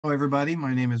Hello, everybody.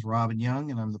 My name is Robin Young,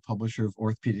 and I'm the publisher of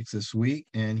Orthopedics This Week.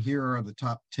 And here are the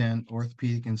top 10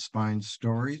 orthopedic and spine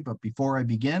stories. But before I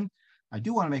begin, I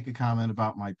do want to make a comment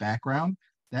about my background.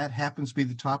 That happens to be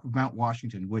the top of Mount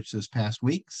Washington, which this past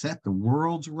week set the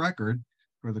world's record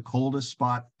for the coldest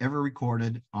spot ever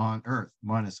recorded on Earth,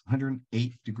 minus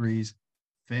 108 degrees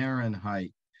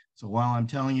Fahrenheit. So while I'm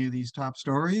telling you these top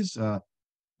stories,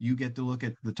 you get to look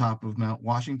at the top of Mount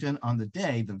Washington on the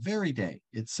very day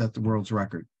it set the world's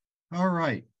record. All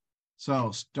right.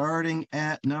 So starting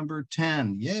at number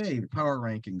 10, yay, the power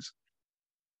rankings.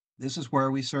 This is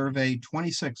where we survey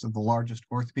 26 of the largest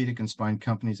orthopedic and spine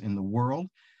companies in the world.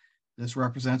 This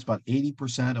represents about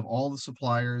 80% of all the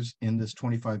suppliers in this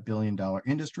 $25 billion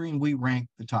industry, and we rank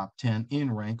the top 10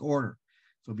 in rank order.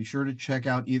 So be sure to check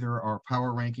out either our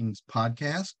Power Rankings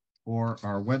podcast or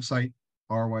our website,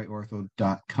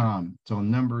 ryortho.com. So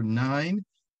number 9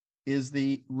 is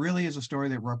a story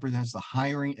that represents the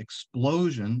hiring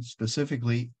explosion,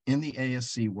 specifically in the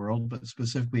ASC world, but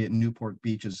specifically at Newport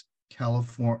Beach's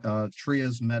California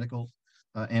Tria's Medical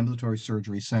Ambulatory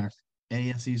Surgery Center.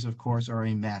 ASCs, of course, are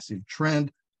a massive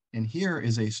trend. And here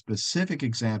is a specific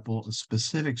example, a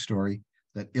specific story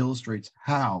that illustrates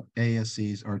how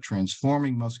ASCs are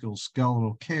transforming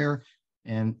musculoskeletal care.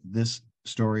 And this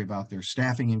story about their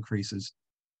staffing increases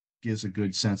gives a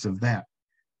good sense of that.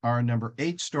 Our number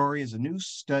 8 story is a new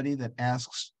study that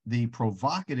asks the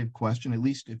provocative question, at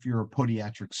least if you're a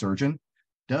podiatric surgeon,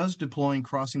 does deploying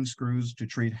crossing screws to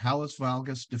treat hallux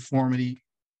valgus deformity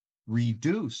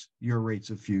reduce your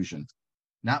rates of fusion?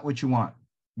 Not what you want.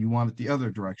 You want it the other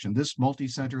direction. This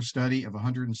multi-center study of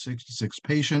 166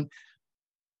 patients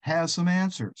has some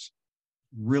answers.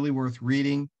 Really worth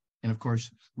reading. And of course,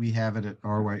 we have it at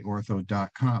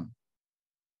ryortho.com.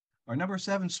 Our number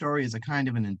 7 story is a kind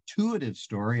of an intuitive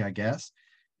story, I guess.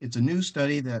 It's a new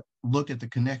study that looked at the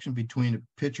connection between a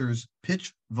pitcher's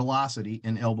pitch velocity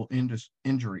and elbow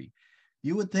injury.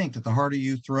 You would think that the harder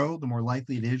you throw, the more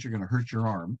likely it is you're going to hurt your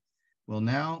arm. Well,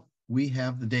 now we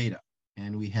have the data,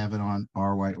 and we have it on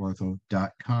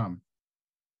ryortho.com.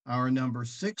 Our number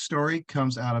 6 story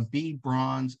comes out of B.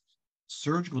 Braun's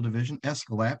surgical division,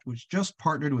 Escalap, which just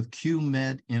partnered with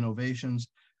QMed Innovations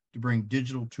to bring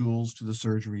digital tools to the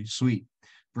surgery suite.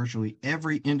 Virtually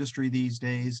every industry these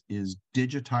days is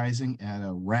digitizing at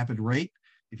a rapid rate.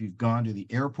 If you've gone to the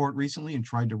airport recently and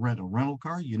tried to rent a rental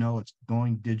car, you know it's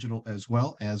going digital as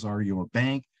well, as are your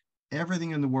bank.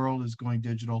 Everything in the world is going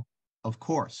digital, of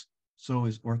course. So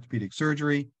is orthopedic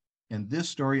surgery. And this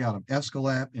story out of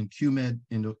Escalap and QMed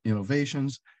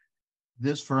Innovations,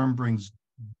 this firm brings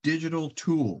digital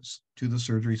tools to the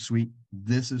surgery suite.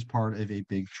 This is part of a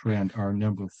big trend. Our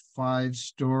number 5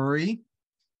 story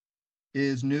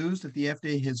is news that the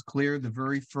FDA has cleared the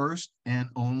very first and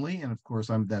only, and of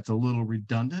course, that's a little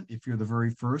redundant. If you're the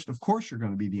very first, of course, you're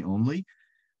going to be the only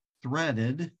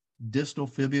threaded distal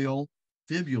fibula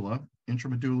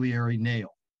intramedullary nail.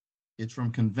 It's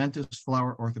from Conventus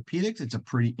Flower Orthopedics. It's a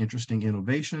pretty interesting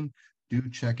innovation. Do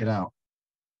check it out.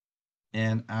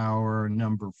 And our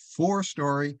number 4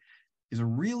 story is a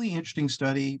really interesting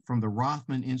study from the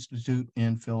Rothman Institute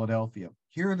in Philadelphia.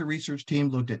 Here, the research team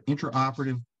looked at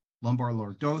intraoperative lumbar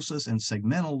lordosis and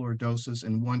segmental lordosis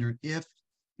and wondered if,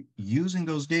 using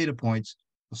those data points,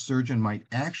 a surgeon might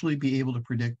actually be able to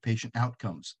predict patient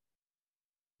outcomes.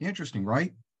 Interesting,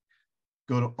 right?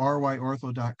 Go to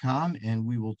ryortho.com and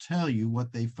we will tell you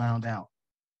what they found out.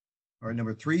 Our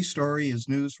number 3 story is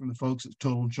news from the folks at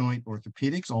Total Joint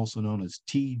Orthopedics, also known as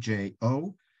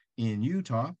TJO, in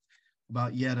Utah,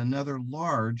 about yet another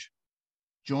large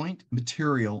joint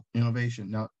material innovation.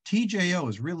 Now, TJO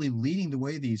is really leading the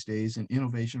way these days in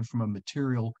innovation from a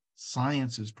material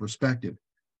sciences perspective.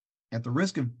 At the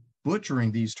risk of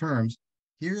butchering these terms,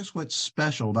 here's what's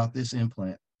special about this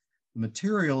implant. The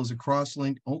material is a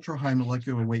cross-linked ultra-high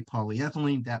molecular weight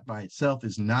polyethylene. That by itself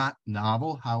is not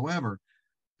novel. However,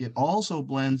 it also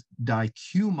blends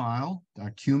dicumyl,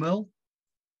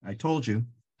 I told you,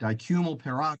 dicumyl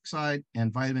peroxide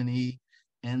and vitamin E,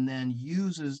 and then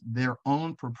uses their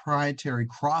own proprietary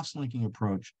cross-linking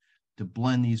approach to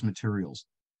blend these materials.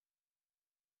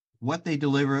 What they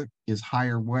deliver is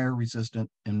higher wear resistant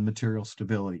and material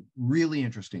stability. Really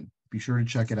interesting. Be sure to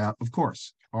check it out, of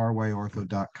course,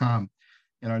 ryortho.com.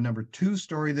 And our number 2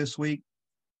 story this week,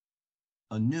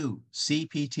 a new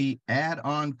CPT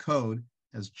add-on code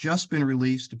has just been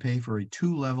released to pay for a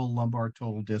 2-level lumbar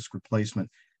total disc replacement.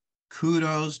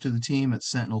 Kudos to the team at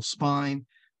Sentinel Spine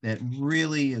that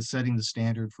really is setting the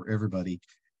standard for everybody.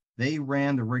 They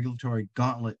ran the regulatory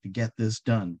gauntlet to get this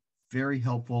done. Very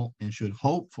helpful and should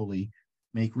hopefully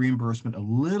make reimbursement a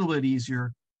little bit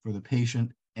easier for the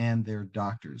patient and their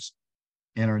doctors.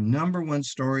 And our number one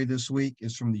story this week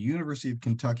is from the University of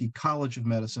Kentucky College of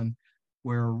Medicine,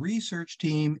 where a research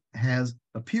team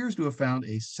appears to have found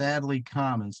a sadly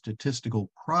common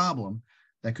statistical problem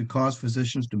that could cause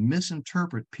physicians to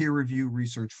misinterpret peer-reviewed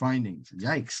research findings.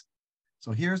 Yikes.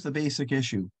 So here's the basic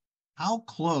issue. How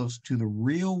close to the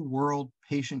real-world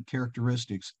patient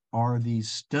characteristics are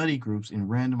these study groups in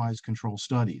randomized control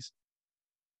studies?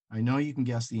 I know you can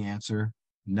guess the answer.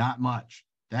 Not much.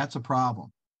 That's a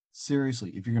problem.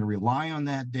 Seriously, if you're going to rely on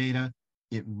that data,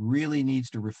 it really needs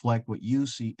to reflect what you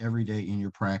see every day in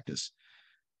your practice.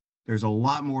 There's a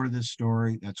lot more to this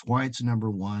story. That's why it's number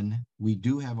one. We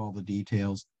do have all the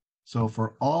details. So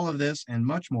for all of this and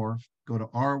much more, go to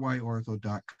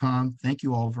ryortho.com. Thank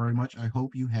you all very much. I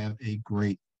hope you have a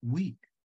great week.